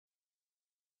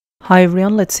Hi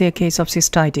everyone, let's see a case of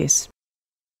cystitis.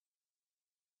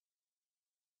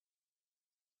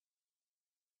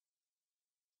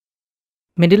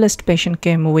 Middle-aged patient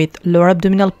came with lower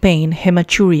abdominal pain,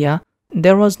 hematuria.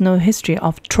 There was no history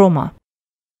of trauma.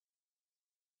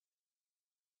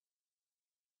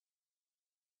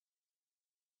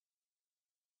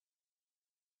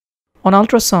 On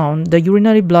ultrasound, the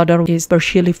urinary bladder is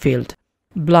partially filled.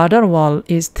 Bladder wall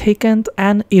is thickened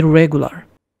and irregular.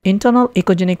 Internal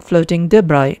echogenic floating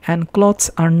debri and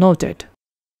clots are noted.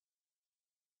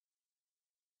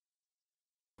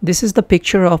 This is the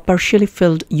picture of partially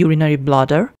filled urinary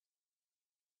bladder.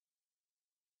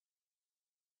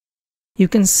 You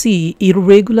can see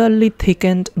irregularly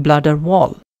thickened bladder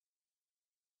wall.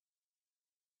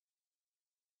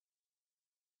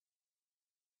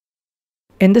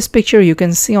 In this picture, you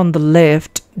can see on the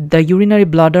left, the urinary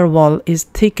bladder wall is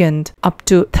thickened up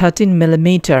to 13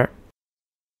 mm.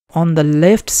 On the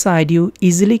left side, you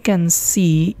easily can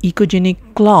see echogenic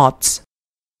clots.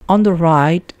 On the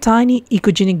right, tiny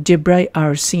echogenic debri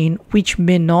are seen, which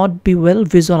may not be well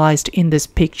visualized in this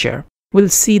picture. We'll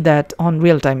see that on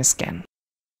real-time scan.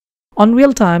 On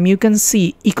real-time, you can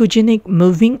see echogenic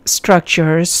moving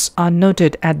structures are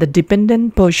noted at the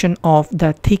dependent portion of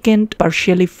the thickened,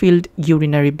 partially filled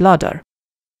urinary bladder.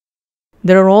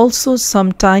 There are also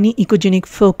some tiny echogenic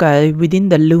foci within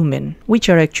the lumen, which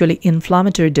are actually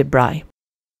inflammatory debri.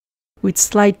 With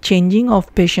slight changing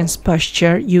of patient's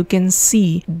posture, you can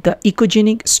see the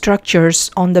echogenic structures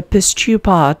on the posterior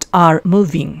part are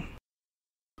moving.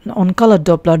 On color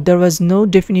Doppler, there was no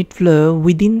definite flow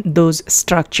within those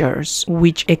structures,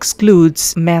 which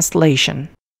excludes mass lesion.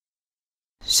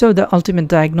 So the ultimate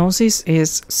diagnosis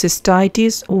is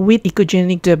cystitis with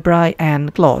echogenic debri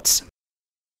and clots.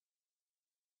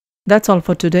 That's all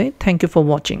for today. Thank you for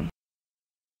watching.